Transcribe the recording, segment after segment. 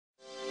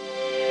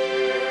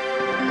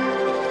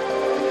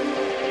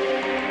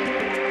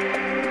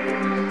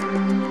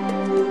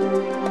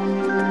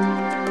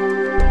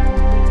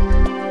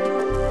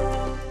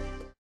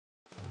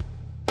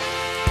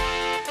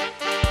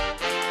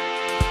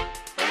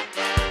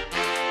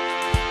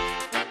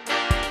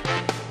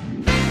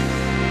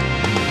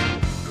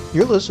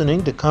You're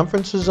listening to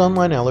Conferences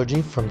Online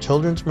Allergy from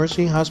Children's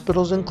Mercy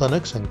Hospitals and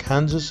Clinics in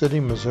Kansas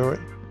City, Missouri.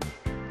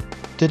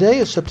 Today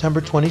is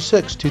September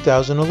 26,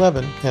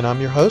 2011, and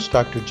I'm your host,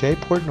 Dr. Jay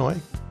Portnoy.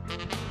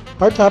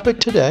 Our topic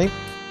today,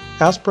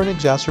 aspirin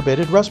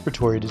exacerbated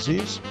respiratory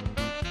disease.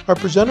 Our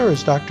presenter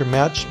is Dr.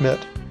 Matt Schmitt.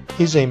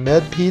 He's a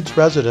Med-Peds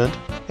resident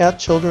at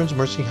Children's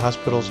Mercy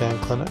Hospitals and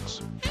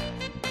Clinics.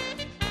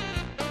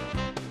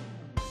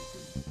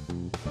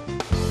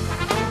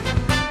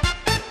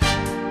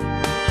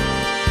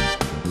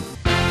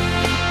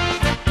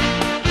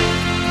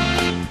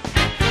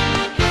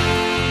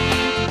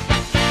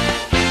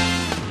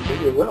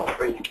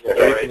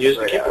 Use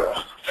the keyboard.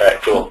 All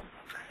right, cool.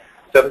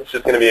 So this is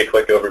just going to be a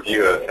quick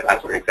overview of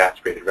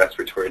aspirin-exacerbated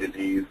respiratory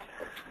disease.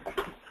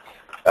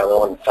 I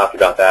wanted to talk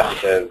about that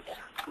because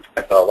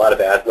I saw a lot of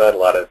asthma and a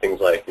lot of things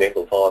like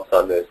nasal polyps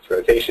on this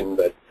rotation,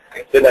 but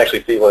didn't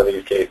actually see one of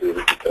these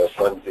cases, so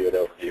I wanted to do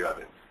an overview of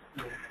it.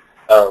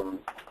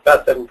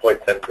 About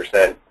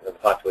 7.7% of the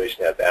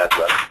population has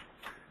asthma.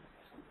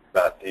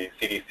 About the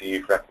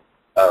CDC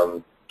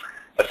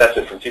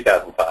assessment from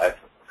 2005,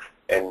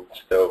 and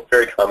so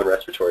very common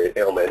respiratory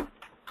ailment.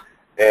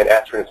 And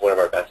aspirin is one of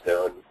our best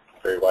known,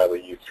 very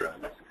widely used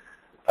drugs.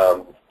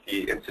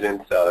 The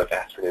incidence of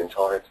aspirin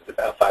intolerance is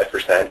about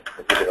 5%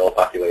 of the general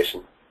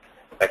population.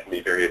 That can be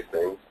various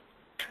things.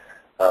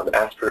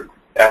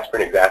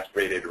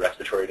 Aspirin-exacerbated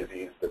respiratory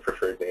disease is the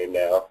preferred name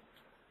now.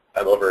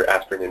 Over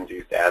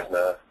aspirin-induced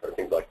asthma or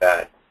things like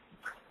that.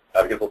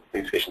 Because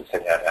these patients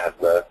tend to have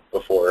asthma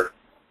before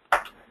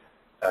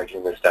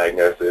getting this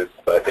diagnosis,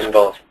 but it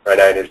involves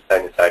rhinitis,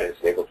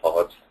 sinusitis, nasal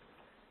polyps,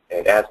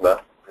 and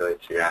asthma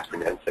related to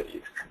aspirin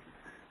NSAIDs.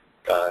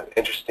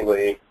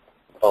 Interestingly, it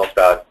involves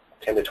about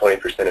 10 to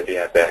 20% of the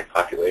asthmatic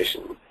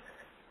population.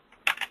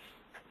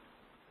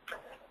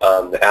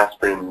 The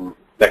aspirin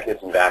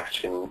mechanism of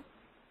action,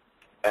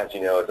 as you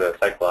know, is a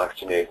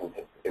cyclooxygenase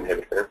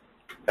inhibitor,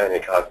 and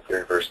it causes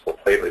irreversible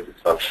platelet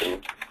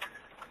dysfunction.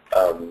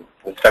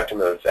 The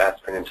spectrum of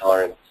aspirin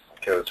intolerance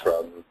goes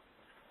from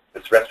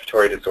this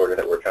respiratory disorder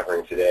that we're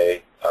covering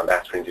today,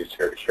 aspirin-induced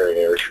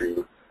urticaria, or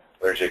true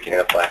allergic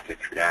anaphylactic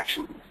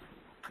reactions.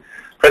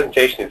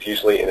 Presentation is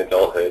usually in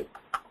adulthood,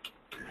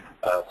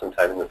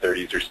 sometime in the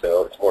 30s or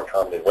so. It's more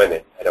common in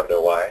women. I don't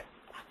know why.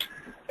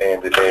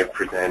 And it may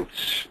present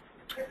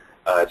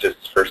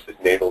just first as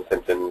nasal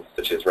symptoms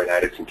such as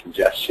rhinitis and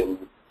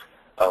congestion.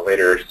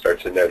 Later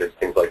start to notice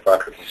things like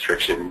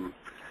bronchoconstriction.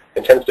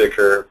 It tends to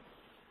occur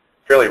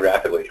fairly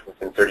rapidly,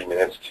 within 30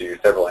 minutes to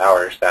several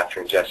hours after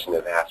ingestion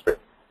of aspirin.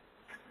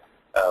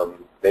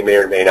 They may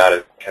or may not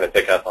kind of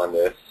pick up on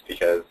this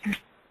because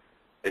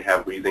they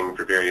have wheezing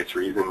for various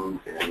reasons,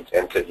 and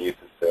NSAID use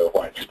is so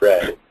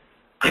widespread,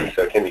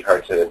 so it can be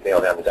hard to nail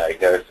down the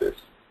diagnosis.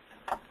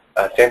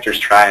 Santer's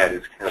triad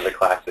is kind of the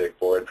classic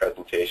board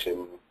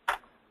presentation.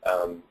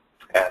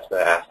 Asthma,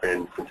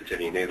 aspirin,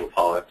 sensitivity, nasal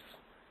polyps.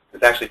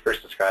 It was actually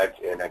first described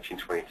in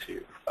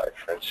 1922 by a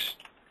French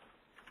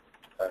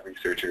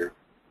researcher.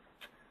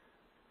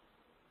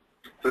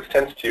 So this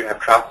tends to have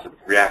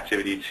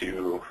cross-reactivity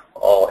to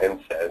all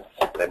NSAIDs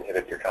that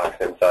inhibit your COX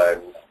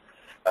enzymes.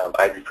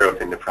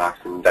 Ibuprofen,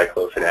 naproxen,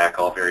 diclofenac,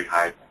 all very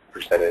high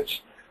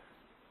percentage.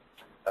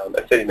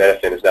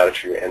 Acetaminophen is not a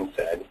true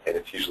NSAID, and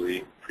it's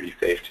usually pretty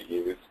safe to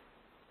use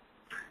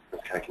in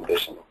this kind of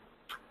condition.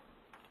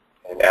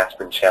 And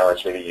aspirin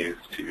challenge may be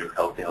used to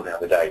help nail down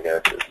the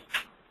diagnosis.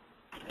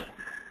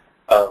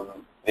 The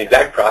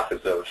exact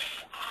process of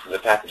the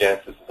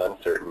pathogenesis is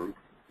uncertain.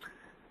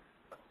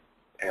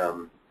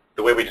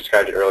 The way we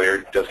described it earlier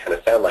does kind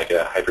of sound like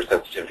a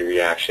hypersensitivity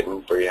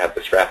reaction where you have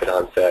this rapid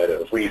onset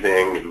of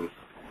wheezing and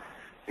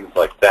things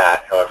like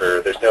that. However,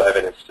 there's no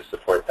evidence to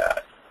support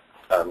that.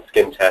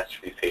 Skin tests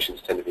for these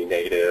patients tend to be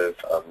negative.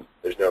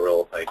 There's no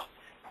real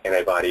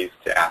antibodies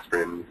to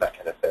aspirin, that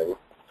kind of thing.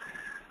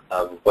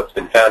 What's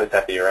been found is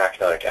that the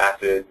arachidonic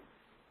acid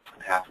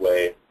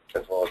pathway,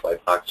 as well as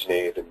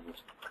lipoxygenase and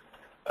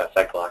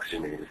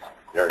cyclooxygenase,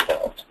 are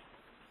involved.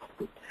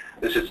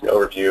 This is an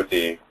overview of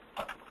the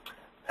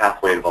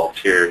pathway involved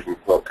here. We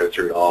won't go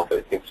through it all,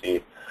 but you can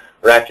see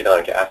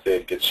arachidonic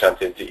acid gets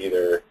shunted to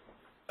either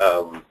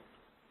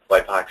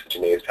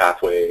lipoxygenase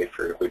pathway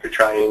for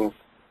leukotrienes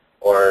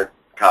or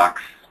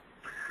COX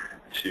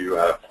to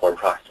form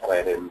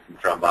prostaglandins and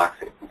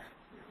thromboxanes.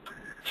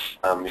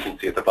 You can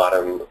see at the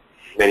bottom,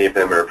 many of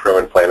them are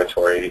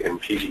pro-inflammatory, and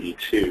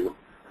PGE2,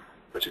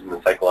 which is in the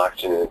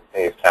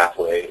cyclooxygenase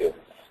pathway, is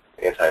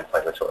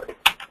anti-inflammatory.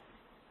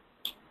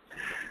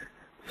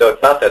 So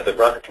it's not that the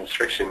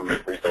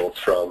bronchoconstriction results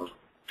from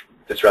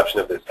disruption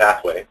of this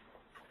pathway.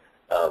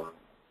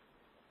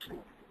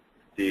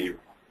 The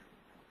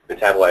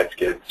metabolites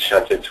get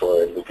shunted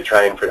toward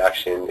leukotriene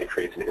production. It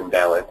creates an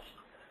imbalance,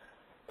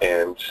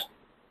 and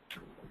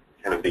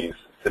kind of these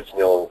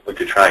cysteine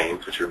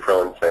leukotrienes, which are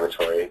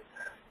pro-inflammatory,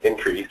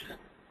 increase,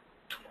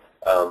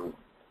 and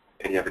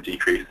you have a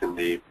decrease in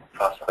the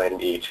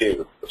prostaglandin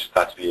E2, which is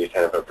thought to be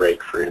kind of a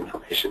brake for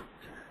inflammation.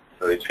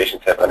 So these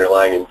patients have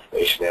underlying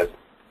inflammation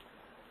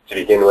to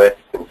begin with,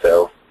 and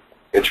so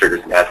it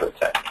triggers an asthma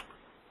attack.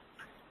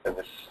 And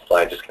this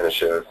slide just kind of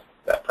shows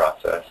that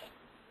process.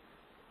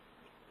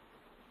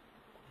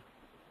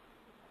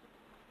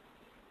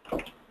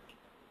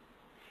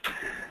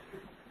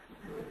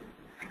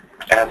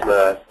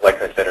 Asthma,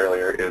 like I said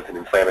earlier, is an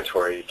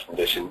inflammatory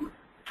condition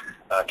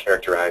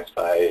characterized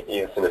by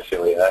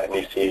eosinophilia, and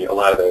you see a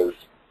lot of those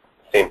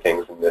same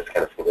things in this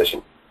kind of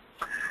condition.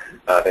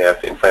 They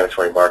have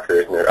inflammatory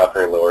markers in their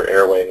upper and lower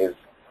airways.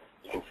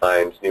 You can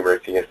find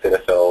numerous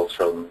eosinophils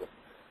from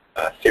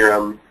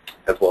serum,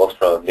 as well as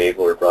from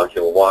nasal or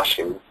bronchial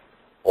washings,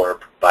 or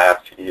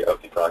biopsy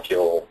of the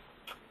bronchial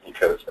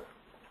mucosa.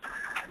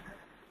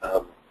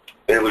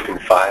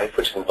 Interleukin-5,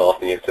 which is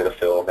involved in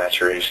eosinophil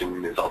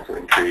maturation, is also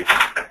increased.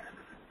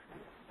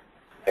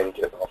 And you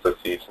can also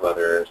see some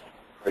other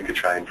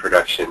leukotriene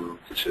production,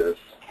 such as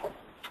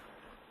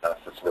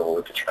succinyl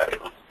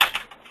leukotriene.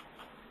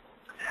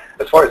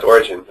 As far as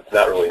origins, it's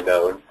not really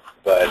known,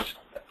 but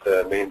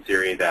the main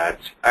theory that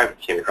I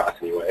came across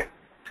anyway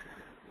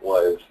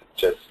was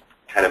just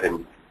kind of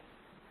an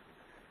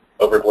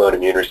overblown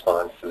immune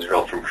response as a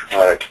result from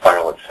chronic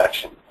viral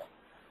infection.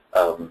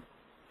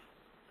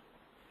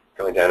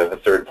 Going down to the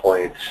third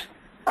point,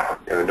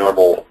 a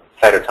normal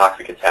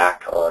cytotoxic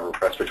attack on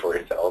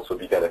respiratory cells would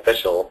be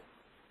beneficial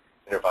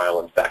in a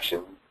viral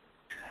infection.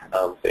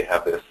 They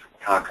have this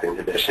COX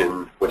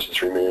inhibition, which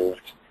is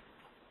removed,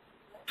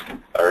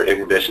 or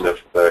inhibition of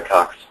the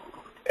COX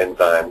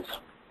enzymes,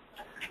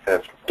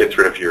 kind of gets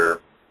rid of your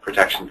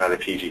protection by the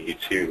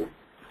PGE2.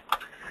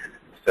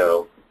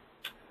 So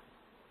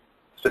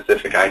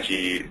specific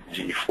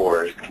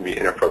IgG4s can be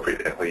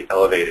inappropriately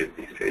elevated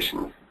in these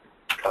patients,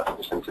 causing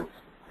the symptoms.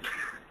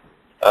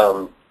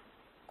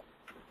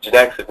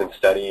 Genetics have been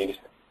studied.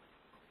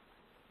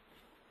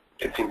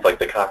 It seems like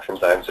the COX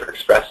enzymes are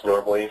expressed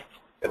normally,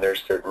 and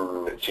there's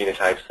certain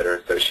genotypes that are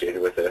associated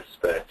with this,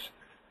 but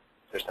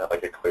there's not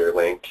like a clear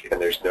link,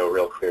 and there's no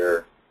real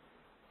clear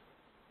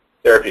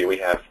therapy we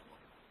have,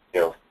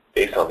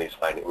 based on these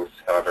findings.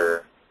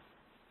 However,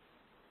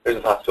 there's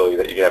a possibility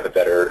that you can have a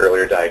better,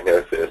 earlier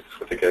diagnosis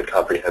with a good,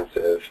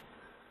 comprehensive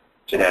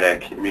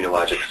genetic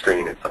immunologic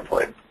screen at some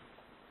point.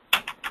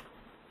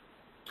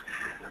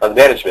 On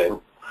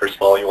management, first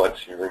of all, you want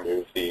to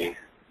remove the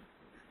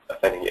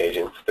offending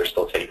agents if they're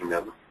still taking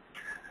them,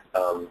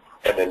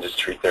 and then just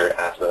treat their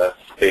asthma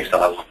based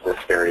on the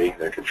severity and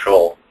their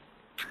control.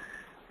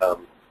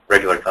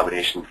 Regular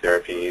combination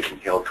therapies,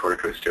 inhaled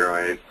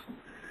corticosteroids,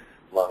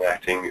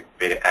 long-acting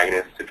beta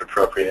agonists if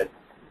appropriate.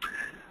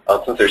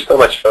 Since there's so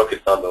much focus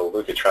on the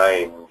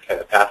leukotriene kind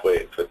of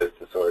pathways with this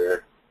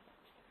disorder,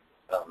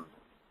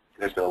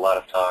 there's been a lot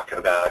of talk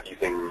about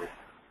using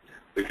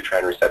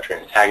leukotriene receptor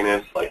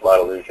antagonists like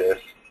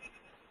montelukast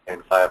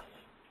and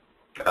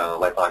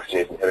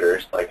 5-lipoxygenase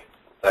inhibitors like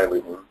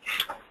xylulin,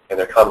 and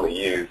they're commonly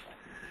used.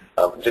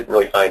 Didn't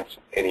really find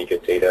any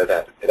good data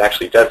that it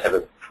actually does have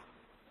a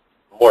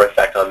more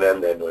effect on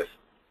them than with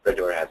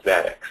regular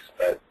asthmatics,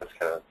 but that's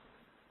kind of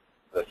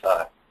the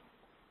thought.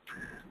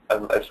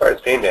 As far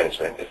as pain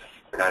management, if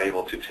you're not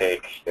able to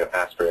take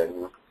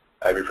aspirin,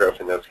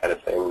 ibuprofen, those kind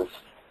of things,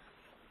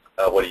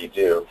 what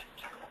do?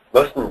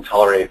 Most of them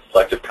tolerate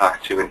selective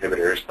COX-2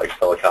 inhibitors like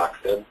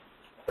celecoxib.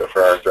 So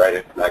for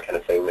arthritis and that kind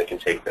of thing, they can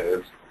take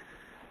those.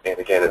 And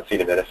again,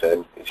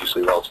 acetaminophen is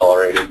usually well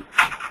tolerated.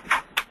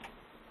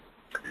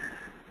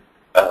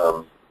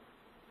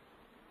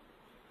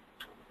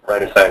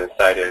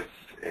 Rhinosinusitis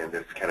and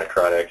this kind of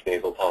chronic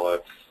nasal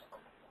polyps,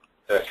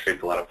 that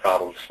creates a lot of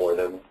problems for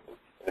them.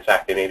 In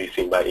fact, they may be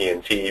seen by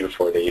ENT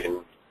before they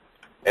even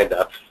end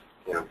up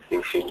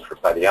being seen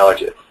by the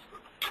allergist.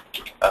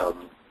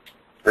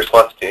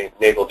 Response to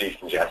nasal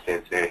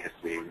decongestants and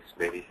antihistamines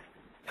maybe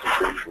some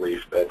brief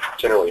relief, but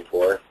generally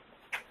poor.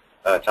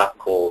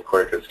 Topical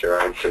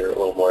corticosteroids are a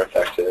little more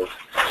effective.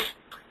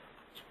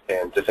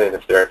 And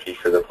definitive therapy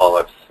for the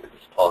polyps is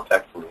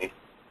polypectomy.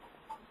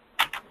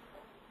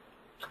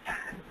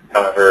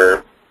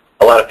 However,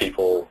 a lot of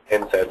people,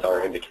 NSAIDs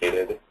are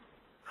indicated,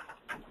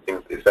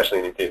 especially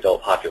in the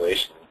adult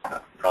population.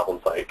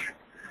 Problems like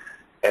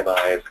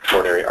MIs,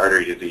 coronary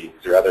artery disease,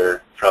 or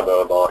other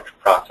thromboembolic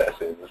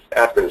processes.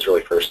 Aspirin is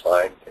really first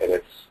line, and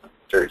it's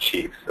dirt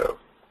cheap, so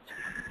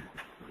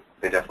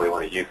they definitely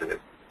want to use it.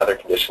 Other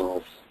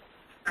conditions,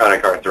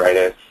 chronic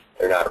arthritis,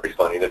 they're not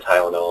responding to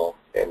Tylenol,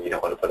 and you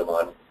don't want to put them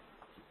on,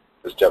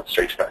 just jump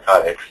straight to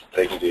narcotics.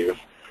 They can do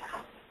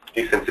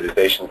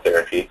desensitization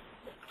therapy.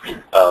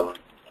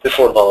 This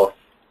will involve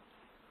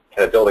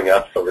kind of building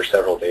up over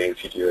several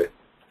days. You do it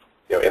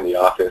in the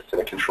office in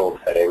a controlled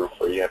setting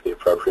where you have the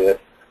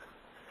appropriate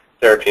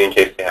therapy in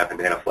case they have an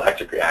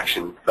anaphylactic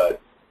reaction,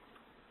 but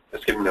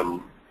just giving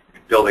them,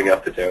 building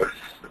up the dose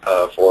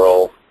of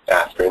oral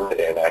aspirin,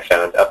 and I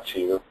found up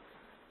to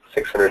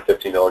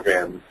 650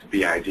 milligrams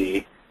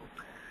BID.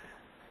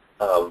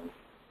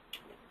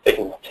 They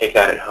can take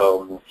that at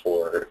home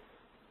for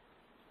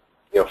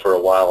a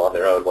while on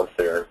their own once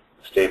they're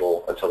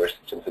stable until their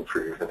symptoms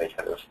improve, and they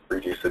kind of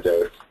reduce the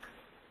dose.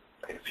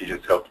 If you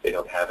just hope they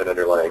don't have an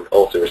underlying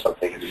ulcer or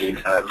something in the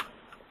meantime.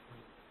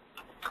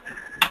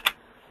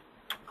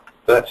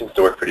 So that seems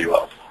to work pretty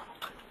well.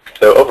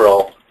 So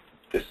overall,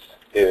 this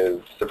is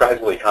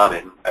surprisingly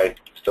common. I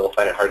still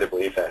find it hard to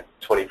believe that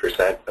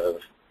 20% of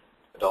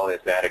adult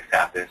asthmatics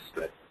have this,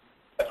 but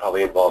that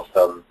probably involves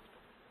some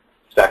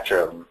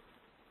spectrum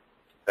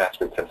of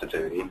aspirin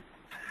sensitivity.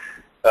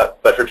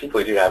 But for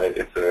people who do have it,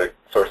 it's a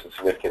source of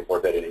significant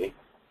morbidity.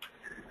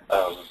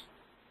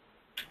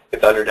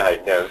 It's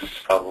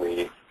underdiagnosed.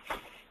 Probably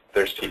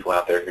there's people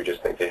out there who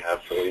just think they have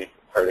really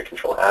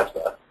hard-to-control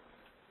asthma.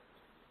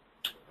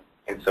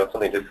 And so it's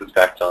something to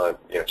suspect on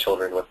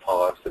children with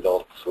polyps,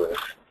 adults with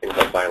things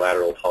like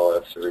bilateral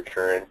polyps or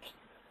recurrent.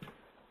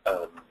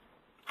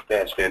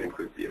 Management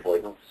includes the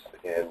avoidance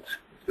and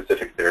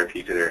specific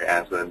therapy to their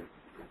asthma and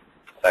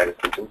sinus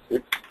symptoms.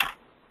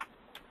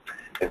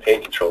 And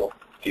pain control.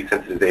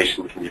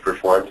 Desensitization can be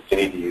performed if you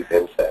need to use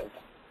NSAIDs.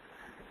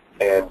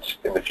 And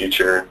in the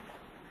future,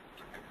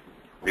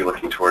 we'll be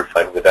looking toward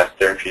finding the best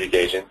therapeutic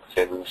agents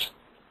and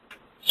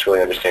just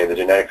really understanding the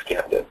genetics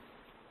behind it.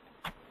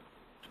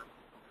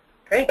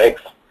 Great.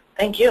 Thanks.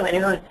 Thank you.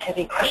 Anyone have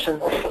any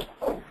questions?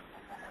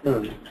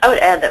 I would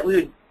add that we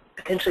would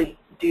potentially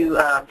do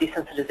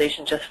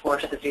desensitization just for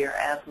severe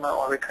asthma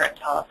or recurrent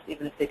polyps,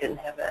 even if they didn't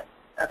have that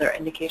other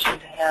indication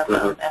to have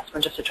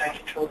aspirin, just to try and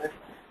control their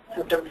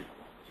symptoms.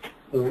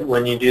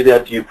 When you do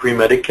that, do you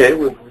pre-medicate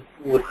with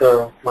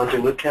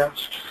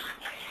montelukast?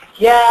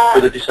 Yeah. For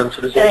the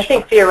desensitization? And I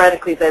think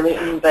theoretically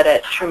dilutin, but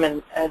at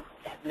Truman, I've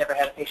never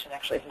had a patient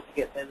actually who could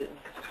get dilutin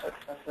because it's so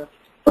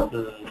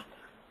expensive.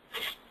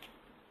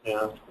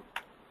 Yeah.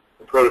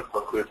 The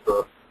protocol includes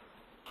the,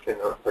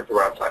 like the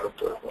round time of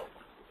the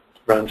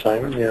Round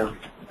time, yeah.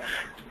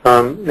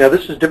 Now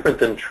this is different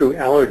than true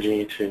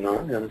allergy to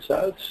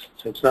non-NSAIDs.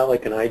 So it's not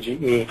like an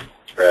IgE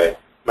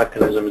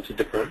mechanism, it's a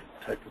different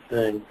type of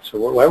thing. So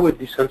why would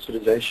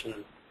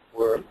desensitization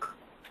work?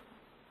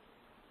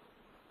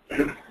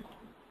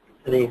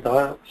 Any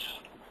thoughts?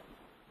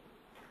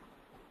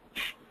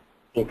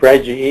 And for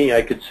IgE,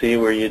 I could see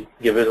where you'd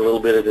give it a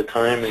little bit at a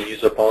time and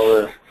use up all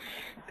the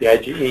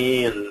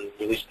IgE and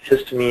release the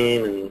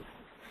histamine, and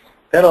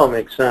that all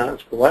makes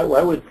sense. But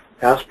why would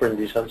aspirin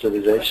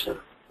desensitization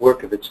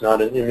work if it's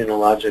not an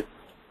immunologic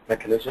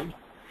mechanism?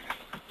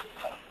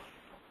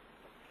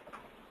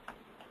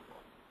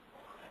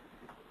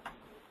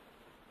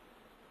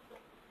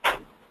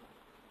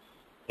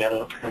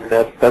 Yeah,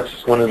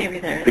 that's one of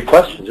the big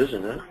questions,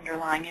 isn't it?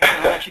 Underlying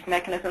immunologic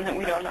mechanism that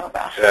we don't know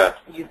about. Yeah.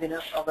 Using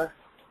up all the...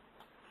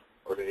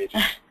 Or do they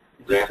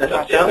It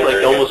sounds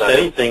like almost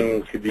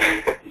anything could be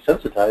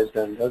desensitized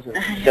then, doesn't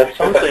it? Yet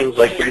some things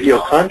like the video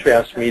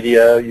contrast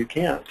media you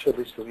can't, at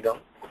least we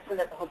don't. Isn't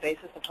that the whole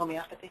basis of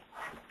homeopathy?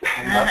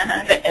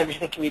 That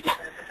everything can be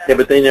desensitized? Yeah,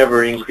 but they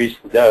never increase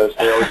the dose.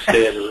 They always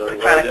stay at a really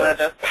Chronic low blood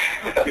dose.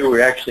 dose. You were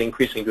actually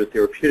increasing to a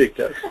therapeutic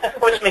dose.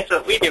 Which makes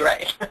what we do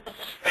right.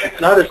 It's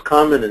not as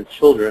common in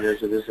children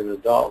as it is in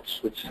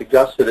adults, which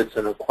suggests that it's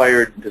an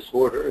acquired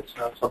disorder. It's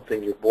not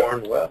something you're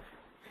born with.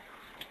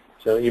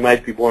 So you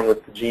might be born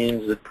with the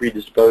genes that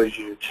predispose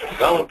you to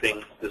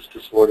developing this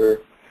disorder,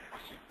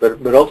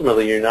 but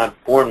ultimately you're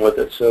not born with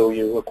it, so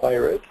you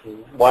acquire it.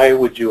 And why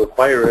would you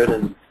acquire it,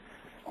 and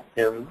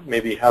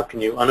maybe how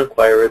can you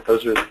unacquire it?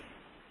 Those are the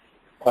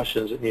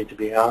questions that need to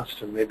be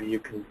asked, and maybe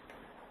you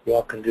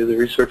all can do the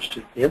research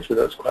to answer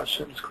those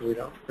questions, because we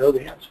don't know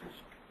the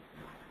answers.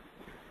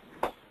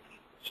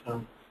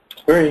 So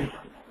it's very,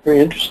 very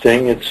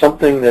interesting. It's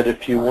something that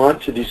if you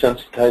want to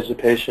desensitize a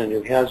patient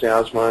who has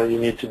asthma, you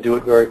need to do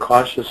it very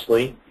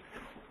cautiously.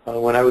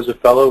 When I was a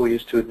fellow, we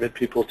used to admit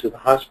people to the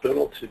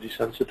hospital to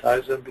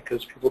desensitize them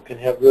because people can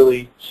have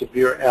really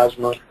severe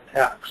asthma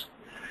attacks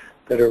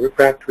that are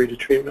refractory to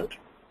treatment.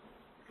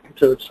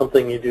 So it's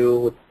something you do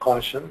with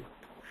caution.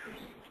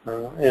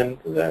 And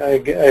I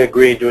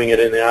agree doing it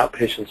in the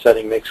outpatient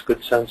setting makes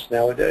good sense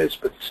nowadays,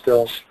 but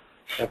still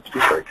you have to be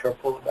very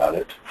careful about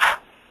it.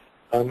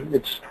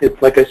 It's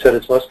like I said,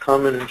 it's less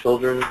common in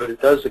children, but it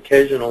does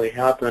occasionally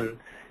happen,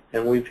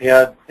 and we've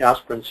had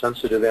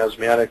aspirin-sensitive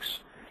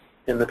asthmatics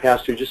in the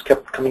past who just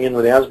kept coming in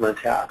with asthma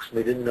attacks, and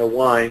they didn't know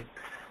why,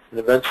 and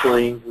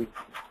eventually we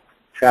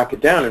track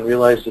it down and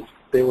realized that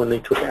when they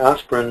took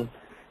aspirin,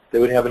 they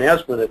would have an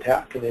asthma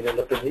attack, and they'd end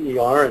up in the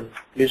ER, and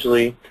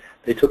usually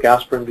they took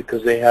aspirin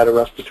because they had a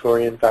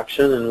respiratory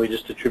infection, and we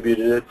just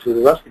attributed it to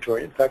the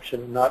respiratory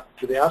infection, not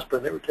to the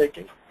aspirin they were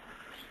taking.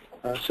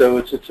 So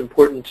it's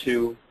important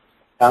to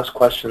ask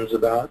questions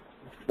about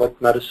what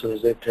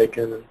medicines they've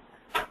taken,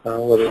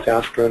 whether it's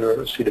aspirin or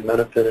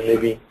acetaminophen, and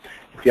maybe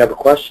if you have a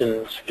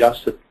question,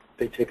 suggest that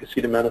they take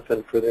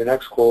acetaminophen for their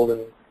next cold,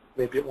 and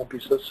maybe it won't be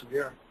so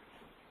severe.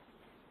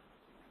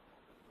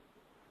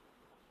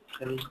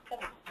 Anything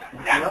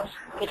else?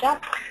 Good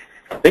job.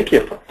 Thank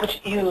you.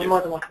 Which you're more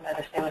than welcome to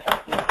understand with us.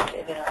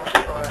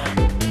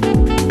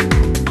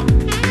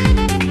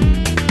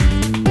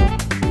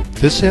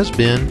 This has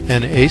been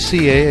an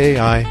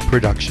ACAAI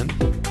production.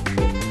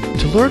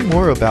 To learn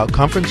more about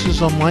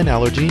Conferences on Lyme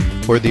Allergy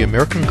or the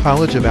American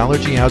College of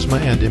Allergy, Asthma,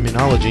 and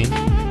Immunology,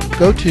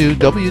 go to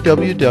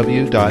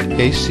www.acaai.org.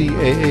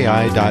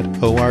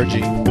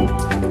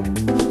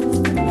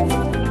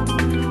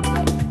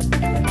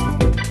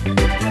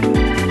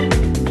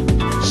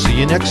 See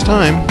you next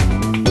time.